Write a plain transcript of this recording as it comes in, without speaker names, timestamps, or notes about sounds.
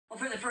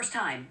For the first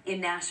time in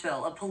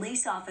Nashville, a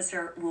police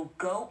officer will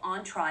go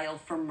on trial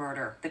for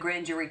murder. The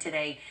grand jury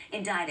today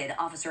indicted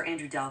Officer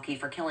Andrew Dalkey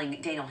for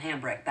killing Daniel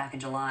Hambrick back in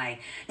July.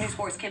 News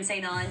 4's Kim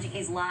St. Onge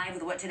is live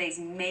with what today's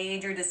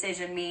major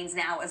decision means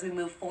now as we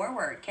move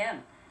forward.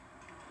 Kim.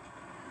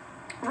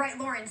 Right,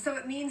 Lauren. So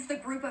it means the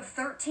group of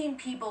 13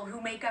 people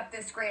who make up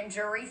this grand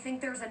jury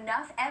think there's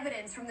enough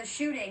evidence from the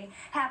shooting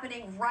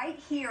happening right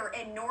here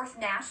in North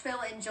Nashville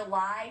in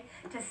July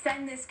to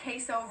send this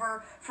case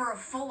over for a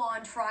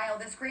full-on trial.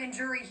 This grand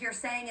jury here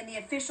saying in the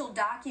official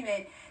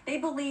document they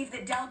believe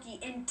that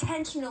Dalkey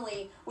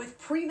intentionally, with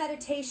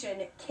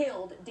premeditation,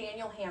 killed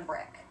Daniel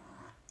Hambrick.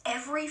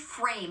 Every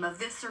frame of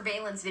this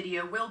surveillance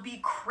video will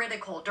be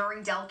critical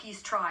during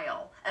Dalkey's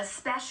trial,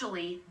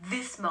 especially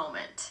this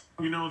moment.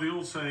 You know, the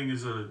old saying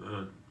is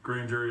a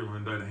grand jury will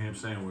indict a ham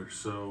sandwich,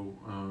 so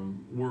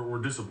we're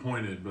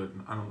disappointed, but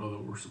I don't know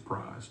that we're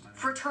surprised.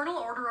 Fraternal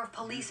Order of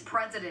Police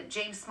President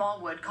James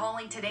Smallwood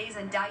calling today's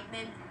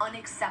indictment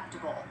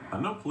unacceptable.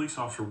 No police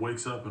officer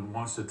wakes up and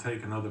wants to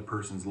take another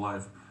person's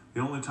life. The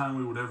only time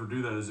we would ever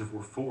do that is if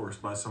we're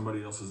forced by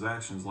somebody else's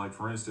actions, like,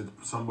 for instance,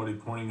 somebody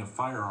pointing a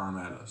firearm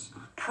at us.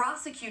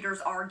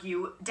 Prosecutors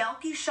argue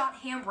Dalkey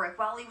shot Hambrick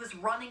while he was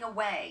running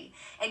away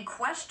and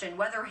question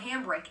whether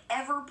Hambrick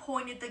ever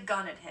pointed the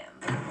gun at him.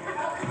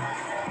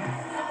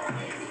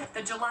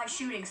 The July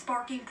shooting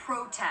sparking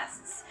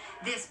protests.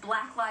 This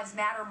Black Lives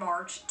Matter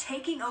march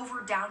taking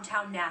over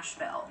downtown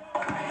Nashville.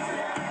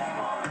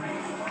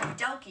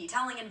 Dalkey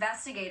telling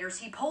investigators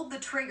he pulled the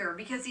trigger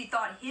because he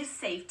thought his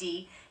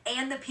safety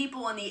and the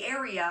people in the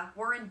area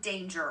were in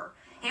danger.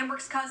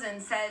 Hambrick's cousin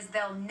says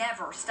they'll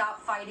never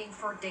stop fighting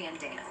for Dan.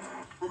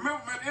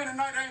 Remember, man, at the end of the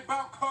night, it ain't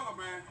about color,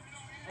 man.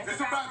 It's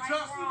about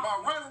justice,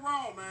 about right or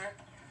wrong, man.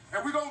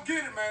 And we gonna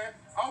get it, man.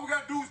 All we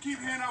gotta do is keep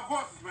hearing our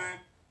voices, man.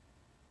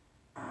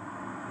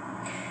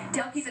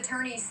 Dalkey's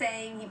attorney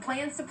saying he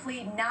plans to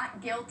plead not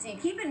guilty.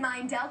 Keep in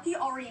mind, Dalkey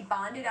already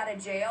bonded out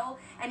of jail,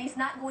 and he's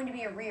not going to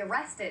be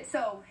rearrested.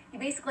 So he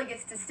basically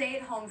gets to stay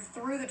at home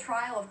through the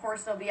trial. Of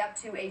course, it'll be up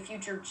to a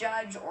future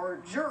judge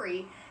or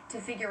jury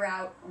to figure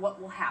out what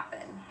will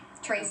happen.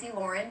 Tracy,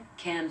 Lauren.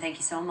 Kim, thank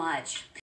you so much.